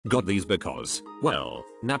Got these because, well,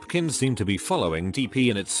 napkins seem to be following TP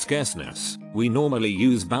in its scarceness. We normally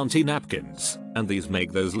use Bounty napkins, and these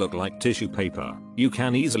make those look like tissue paper. You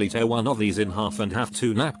can easily tear one of these in half and have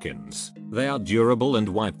 2 napkins. They are durable and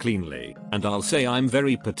wipe cleanly, and I'll say I'm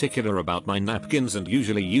very particular about my napkins and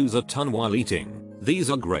usually use a ton while eating. These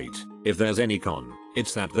are great. If there's any con,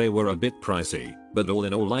 it's that they were a bit pricey, but all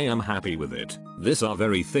in all I am happy with it. These are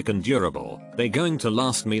very thick and durable. They're going to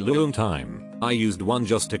last me long time. I used one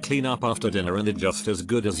just to clean up after dinner and it's just as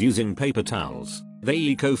good as using paper towels. They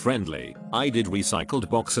eco-friendly. I did recycled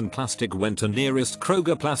box and plastic, went to nearest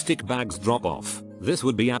Kroger plastic bags drop off. This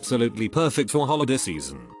would be absolutely perfect for holiday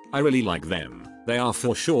season. I really like them. They are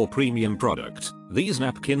for sure premium product. These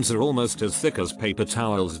napkins are almost as thick as paper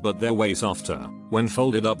towels but they're way softer. When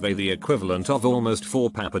folded up they're the equivalent of almost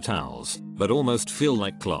 4 paper towels, but almost feel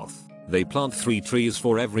like cloth. They plant 3 trees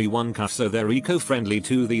for every 1 cuff, so they're eco-friendly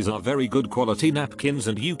too. These are very good quality napkins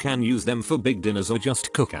and you can use them for big dinners or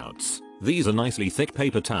just cookouts. These are nicely thick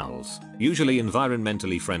paper towels. Usually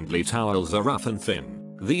environmentally friendly towels are rough and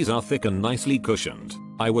thin. These are thick and nicely cushioned.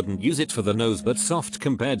 I wouldn't use it for the nose but soft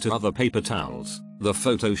compared to other paper towels. The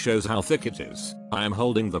photo shows how thick it is. I am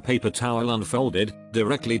holding the paper towel unfolded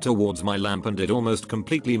directly towards my lamp and it almost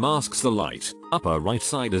completely masks the light. Upper right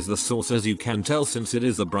side is the source, as you can tell, since it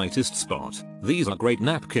is the brightest spot. These are great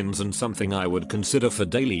napkins and something I would consider for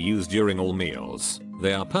daily use during all meals.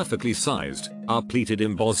 They are perfectly sized, are pleated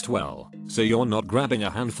embossed well, so you're not grabbing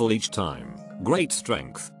a handful each time. Great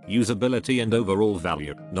strength, usability and overall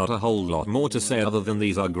value. Not a whole lot more to say other than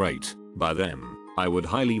these are great. Buy them. I would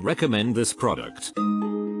highly recommend this product.